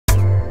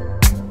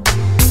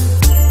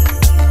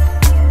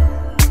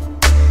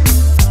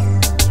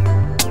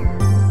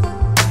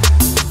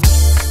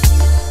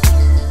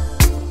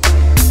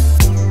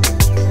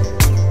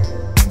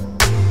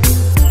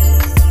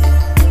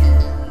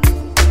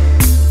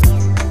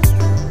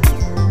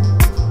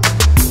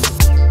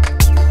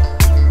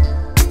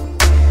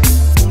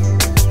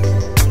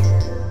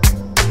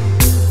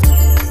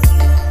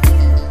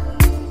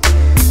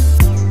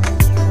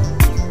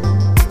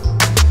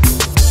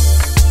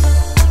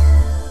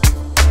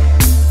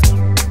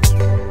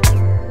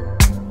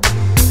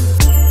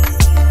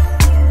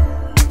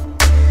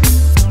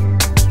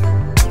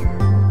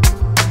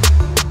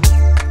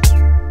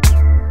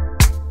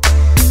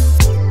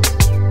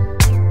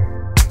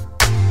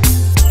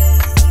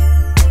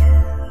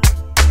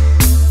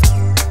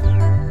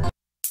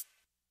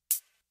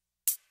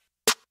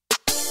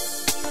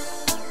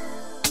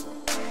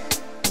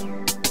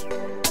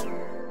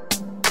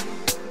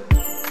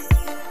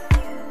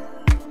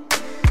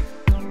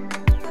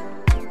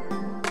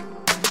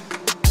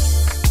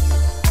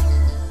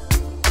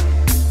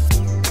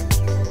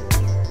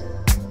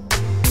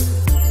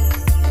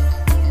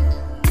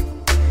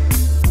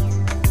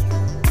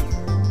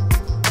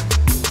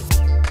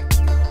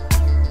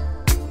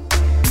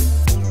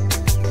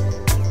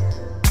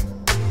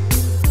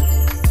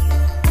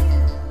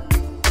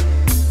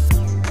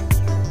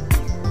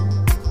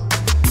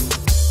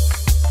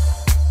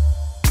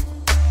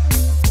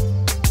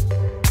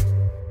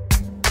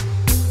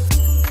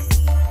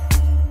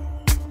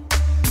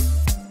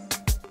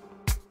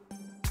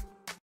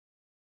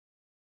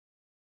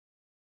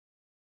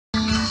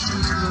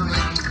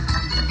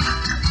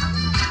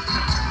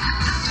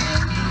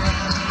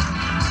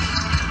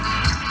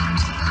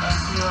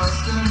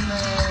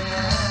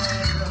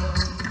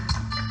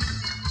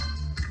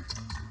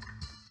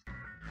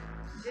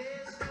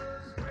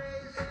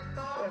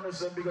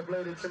say big up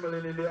Lady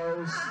Timberlane in the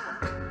house.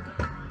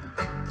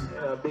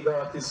 Yeah, big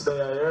artist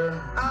there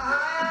here.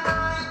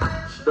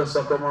 She just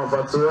a come on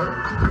for tour.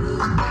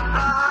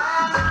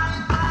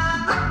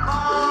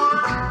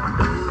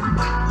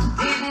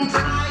 Didn't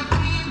my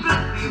people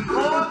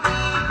before me?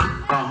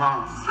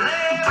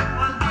 Slave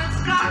was this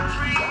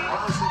country.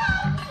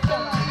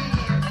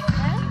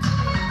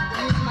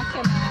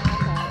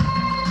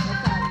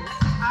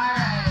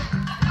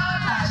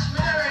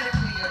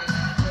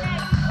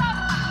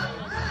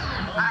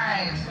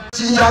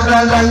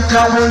 Yaga like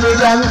a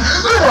hooligan,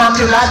 we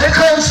walking like the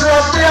country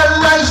of the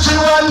Almighty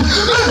One.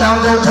 We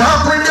don't go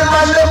talk with them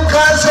and them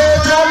cause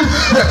Satan.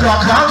 We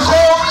clock and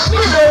go,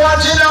 we go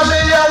watching a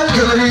million.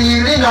 Give the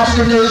healing of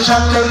the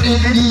nation, make the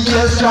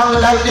DJ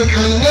strong like the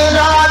cleaning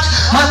heart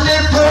and the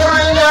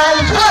pouring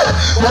hand.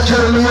 But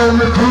tell me how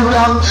me pull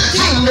wrong,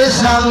 sing this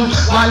song.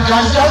 Man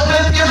can just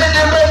live, give me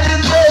the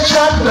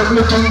meditation. Let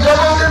me think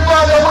about the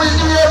Father who is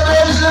the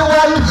eventual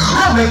one.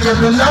 Who make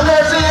heaven and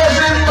earth,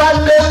 every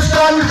man them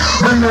son.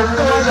 We know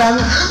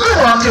we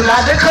walking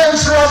like the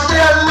country of the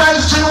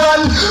Almighty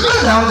One. We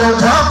don't go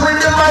talk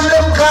with them and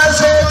them cause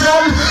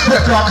Satan. We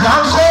clock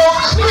and go,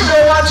 we go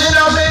watching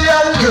a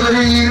million. Give the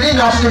healing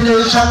of the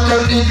nation,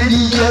 make the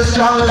DJ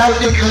strong like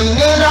the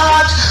cleaning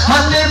heart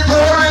and the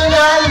pouring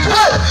hand.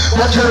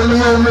 But tell me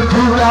how me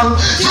pull wrong,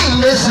 sing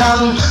this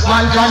song.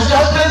 Man can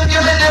just live,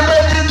 give me the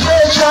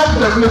meditation.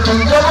 Let me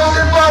think about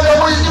the Father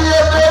who is the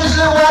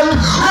eventual one.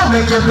 Who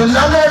make heaven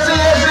and earth,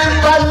 every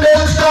man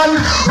them son.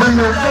 We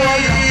know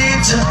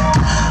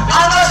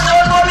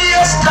understand what me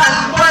a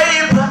stand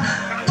pipe.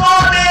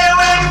 Money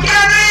when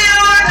carry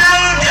you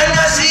night, and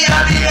you see a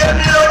be a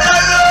blood a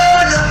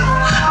run,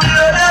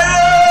 blood a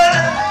run,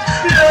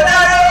 blood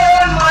a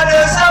run.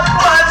 Mothers a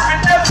ball for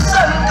them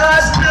son,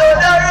 cause blood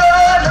a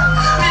run,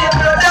 be a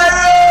blood a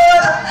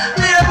run,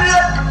 be a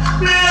blood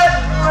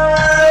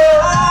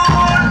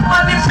run.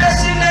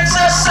 Manifesting,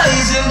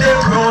 exercising the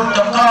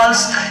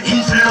protocols,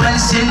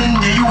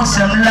 influencing the youth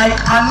them like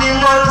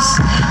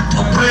animals. To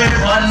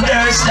brave on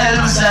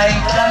themselves like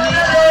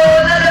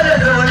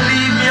don't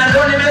leave me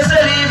alone, if you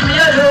say leave me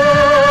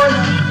alone.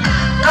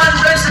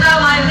 Conference now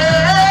my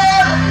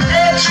name,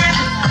 hatred,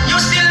 you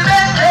still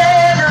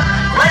maintain.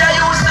 Where I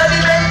used to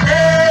be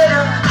maintained,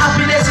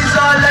 happiness is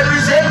all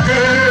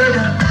represented.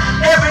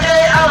 Every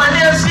day I'm a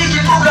name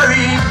speaking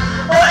cookery.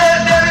 Oh,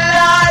 help them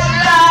Lord,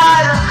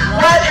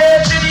 while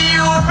hatred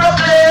you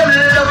proclaim,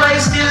 love I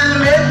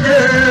still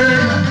maintain.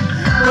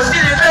 But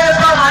still you pay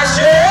for my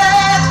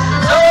strength.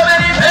 So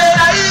many pain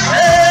I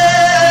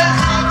hate.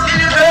 Still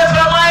you pay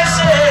for my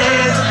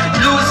sins.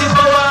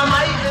 Lucifer are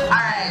my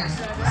alright.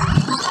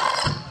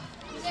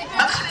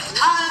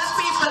 All the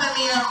people in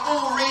here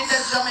who read the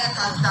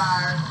Jamaica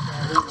Star.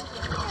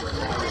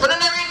 But when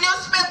they read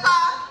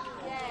newspaper,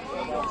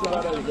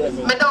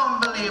 I don't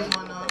believe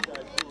you know.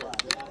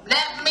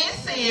 Let me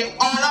see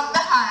all of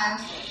the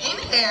hands in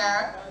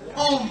here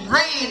who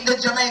read the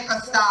Jamaica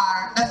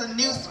Star. That's a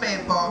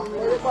newspaper.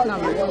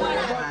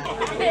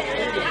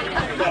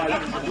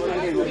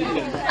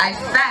 I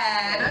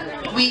said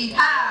we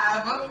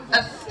have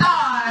a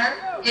star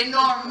in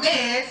our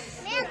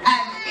midst,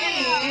 and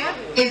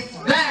he is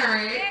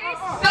very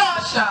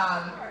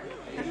social.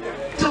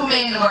 Two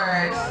main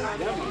words.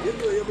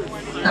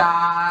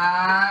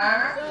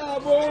 Star.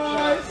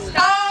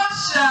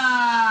 Social.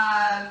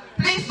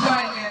 Please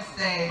join me on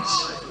stage.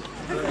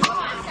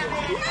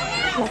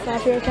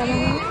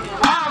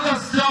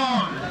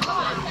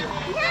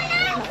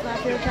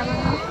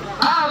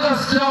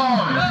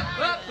 Augustine!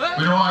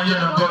 We don't want to hear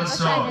the gun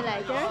sound.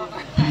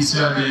 Peace be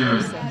with you.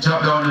 Drop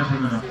down the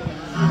thing now.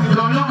 You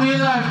don't look in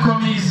life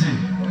come easy.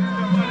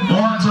 You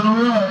want to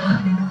work.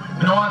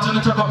 You don't want to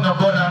take up no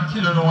gun and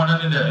kill no one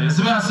in there. You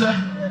see what I say?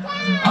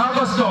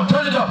 Augustine,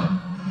 turn it up.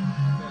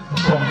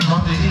 Come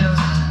from the hills,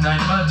 9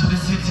 miles to the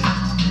city.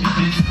 If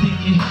it's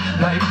sticky,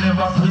 life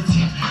never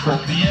pretty.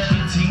 Copy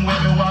everything when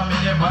me want me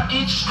never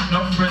itch.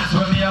 No friends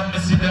when me have me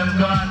see them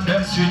gone,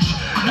 them switch.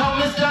 Now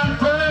me stand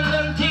firm,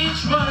 them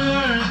teach me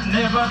learn.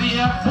 Never be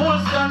a fool,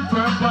 stand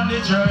firm on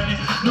the journey.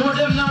 Know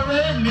them not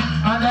read me,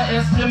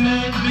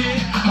 underestimate me.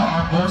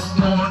 Heart goes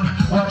stone,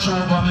 watch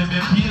over me,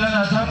 me feel a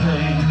lot of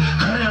pain.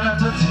 Cry a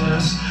lot of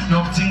tears.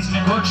 No things me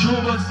go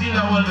through, but still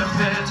I hold the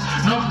faith.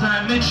 No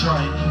time me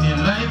try,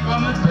 in life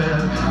I'm a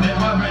fail.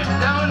 Never break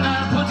down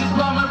and put it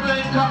on my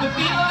brain. Cause me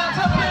feel a lot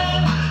of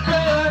pain,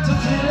 cry a lot of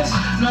tears.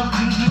 No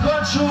things me go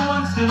through,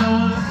 and still I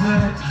hold the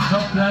faith. No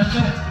plan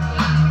me.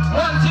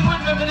 One thing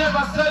with me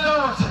never sell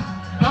out.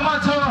 No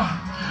matter.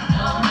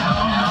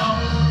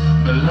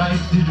 My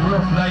life did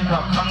rough like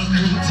a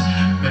concrete.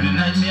 Many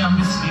nights me have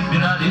me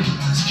sleeping on the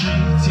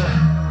street, yeah.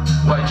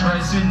 White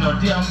rice with no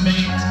damn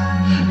meat.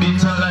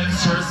 Bitter like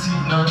Cersei,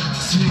 not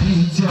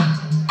sweet, yeah.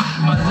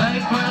 My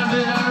life will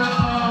be a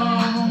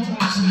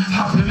rose.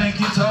 Happy make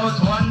it out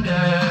one day,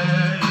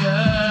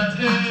 yeah,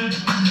 yeah.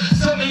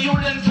 So me you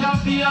then can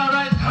be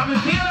alright. I'm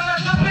feeling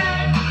like a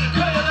pig,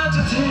 crying a lot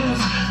of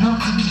tears.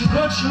 Nothing to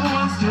go through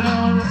and still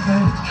on the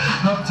faith.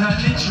 No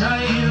time to try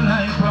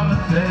life from a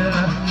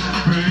failure.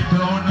 Break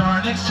down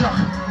our next track.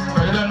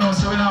 I don't know,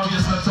 so we now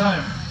use no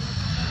time.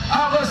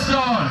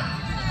 Augustine.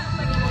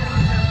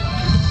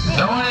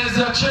 That one is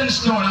a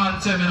Trenchtown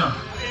anthem, you know.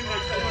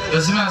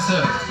 You see me I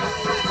say?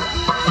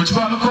 Which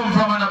part I come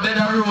from on a bed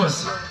of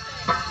rose.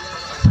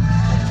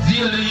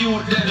 Deal the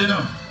youth dead, you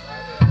know.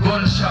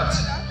 Gunshot.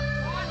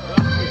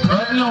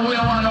 Right now we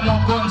don't want no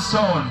more gun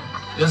sound.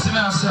 You see me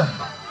I say?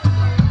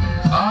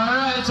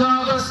 Alright,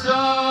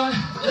 Augustine.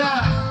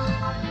 Yeah.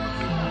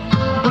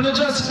 When you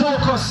just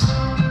focus.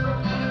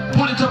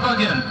 Pull it up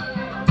again.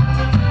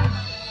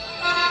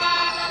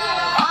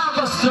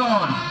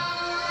 Augustine.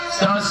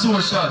 Star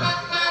Social.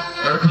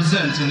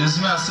 Representing, you see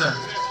me I say?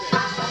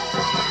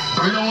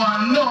 We don't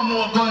want no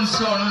more gun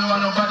sound, we don't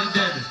want nobody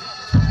dead.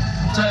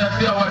 Tired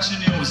of you watching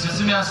news, you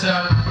see me I say?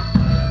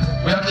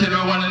 We are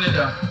killing one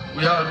another,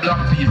 we are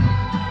black people.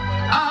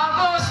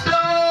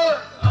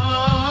 Augustine!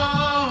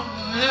 Oh,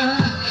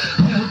 yeah.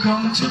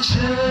 Welcome to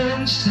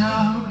Change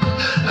Town.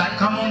 Like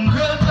a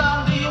mongrel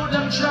down the youth,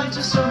 them try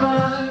to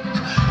survive.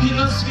 You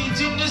know, sweet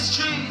in the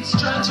streets,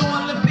 try to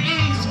hold the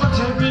peace. But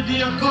every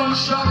day a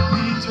gunshot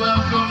beat.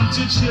 Welcome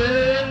to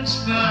Change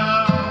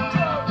Town.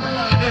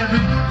 Every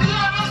day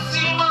I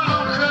see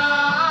mama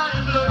cry,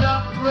 blood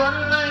up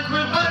run like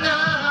river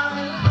Nile.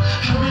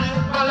 Every day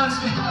balance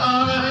me,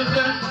 alright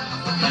then.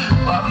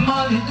 But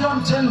Molly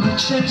don't tell me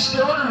change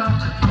the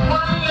rock.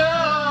 One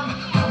love,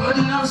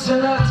 nobody now say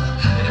that.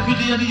 Every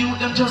day the youth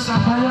them just a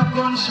fire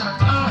gunshot.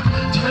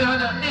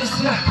 Tired of this,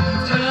 yeah,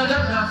 tired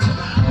of that.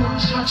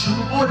 Gunshot through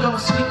the old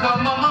house, stick a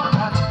mama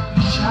pot.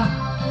 Shot.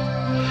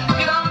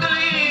 Can't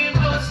believe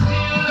but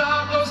still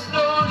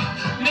Augustine.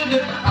 Need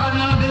it,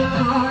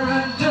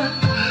 alright then.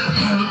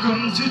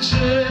 Welcome to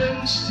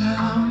Change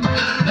Town.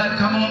 Like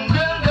a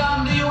mongrel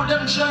down the youth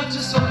them try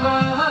to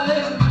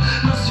survive.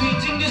 No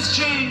sweet in the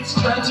streets,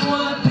 try to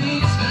hold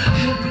peace.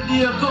 Every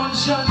day a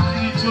gunshot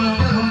beat.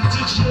 Welcome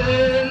to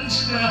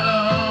Change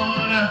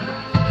Town.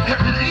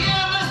 Every day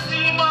I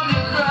see mommy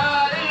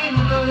crying,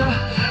 blood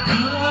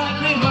like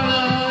river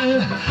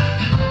Nile.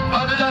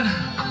 Other than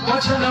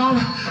watch her now,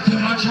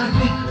 them a try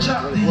me,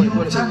 chop the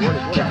youth and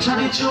capture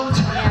the truth.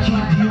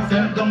 Keep the youth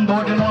them dumb,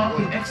 but them off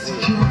we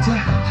execute.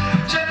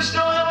 Change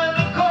Town where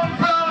we come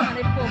from.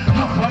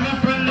 Half of my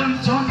friend them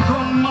turn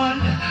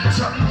command.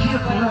 So be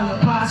careful how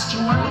you pass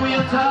through and who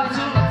you talk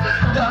to.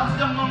 Dogs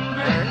them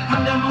hungry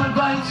and them all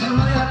bite you.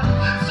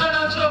 So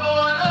no trouble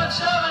and no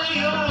trouble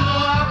you.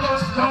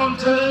 Augustine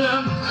tell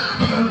them,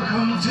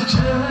 welcome to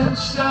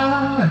Change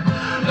Town.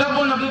 Them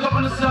wanna big up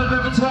on themselves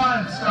every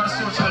time. Star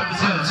Social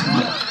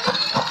representing.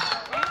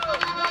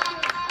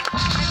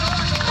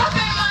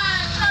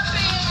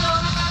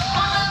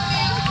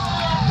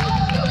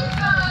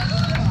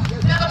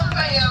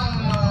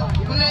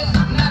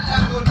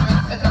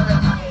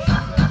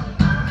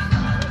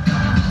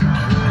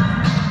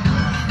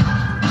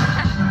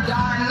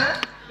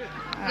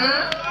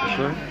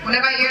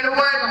 Whenever I hear the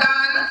word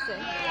done,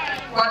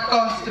 what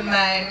comes to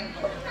mind?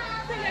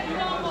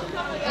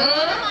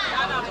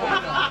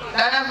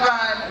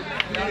 Donovan.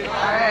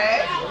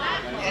 Alright.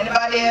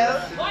 Anybody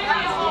else?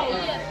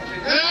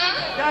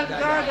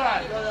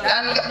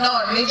 No,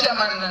 Ninja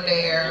Man not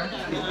there.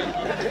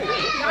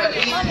 But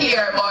he's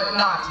here, but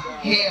not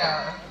here.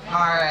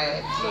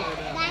 Alright.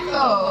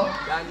 So,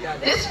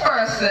 this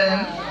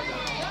person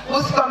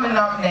who's coming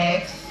up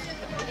next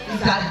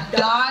is a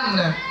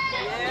Don.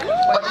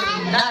 But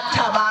it's not a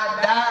bad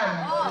Dan,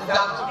 it's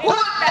a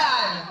good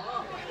Dan.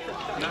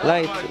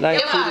 Light,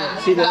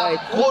 see the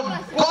light. Good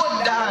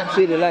Dan.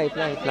 See the light.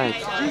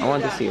 I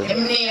want to see you. His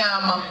name,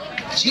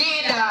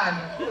 G-Dan.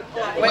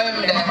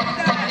 Wemden.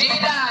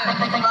 G-Dan,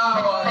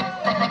 forward.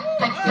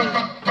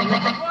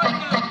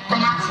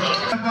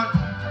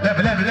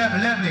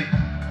 Lovely.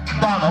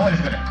 Bomb, what is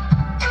it?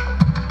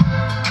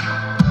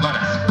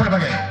 Put it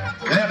again.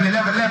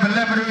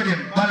 Level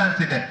rhythm, balance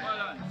it there.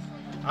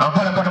 And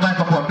pull up on the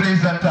microphone,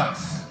 please and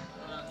thanks.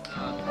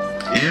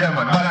 Yeah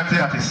man, balance the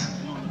artist.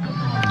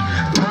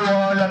 To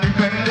all of the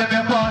friends them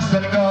you pass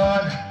and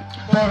gone.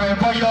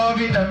 Forever you've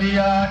been in me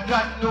heart.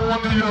 God know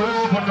me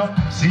love you.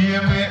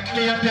 Same way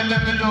me a tell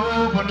them me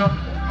love you.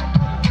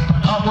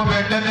 I'm a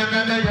better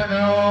than you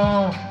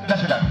know.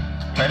 That's it.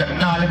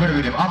 Now let me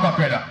with him,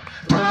 acapella.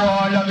 To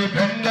all of the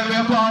friends them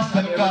you pass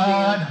and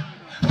gone.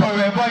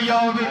 Forever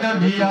you've been in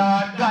me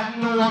heart. God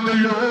know me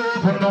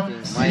love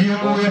you.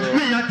 Same way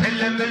me a tell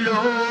them me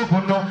love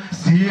you.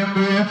 Same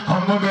way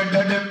I'm a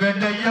better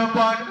than you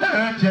born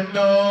earth, you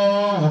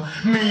know.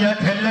 Me a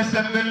tell us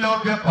that me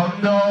love you from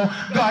now.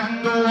 God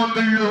know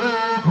me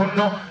love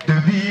you. The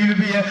real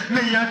way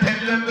me a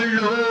tell them me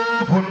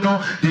love you.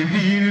 The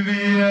real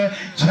way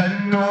you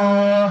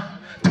know.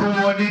 To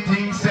all the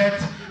things that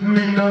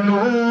me no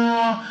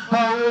know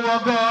how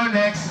I go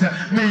next.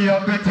 Me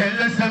up to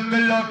tell us that me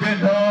love you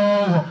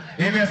now.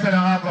 If you say the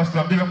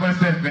Augustine, big up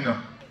yourself, you know.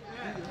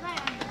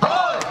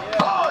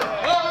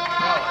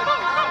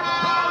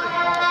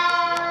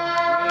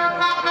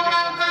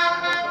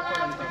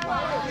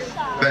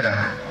 Better.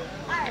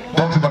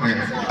 Bounce back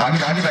again. I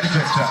give a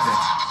different shot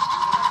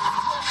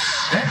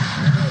there.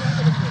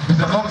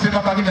 Mr. Bounce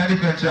back, I give a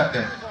different shot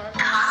there.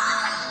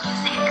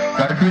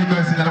 Got the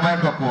frequency in the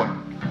microphone.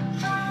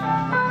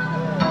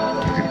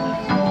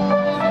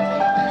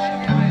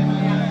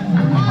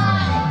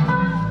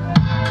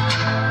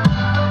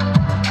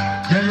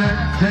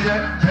 Friend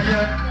them,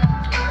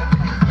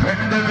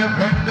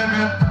 friend them,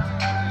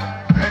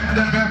 friend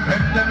them,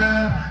 friend them,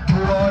 to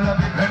all of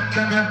me, friend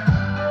them,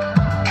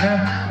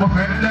 yeah, my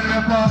friend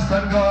them, past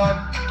and gone.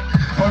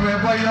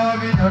 Forever you're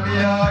in your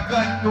yard,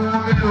 and do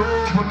me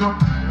love,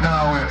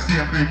 now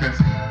same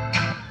frequency,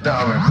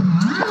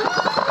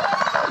 now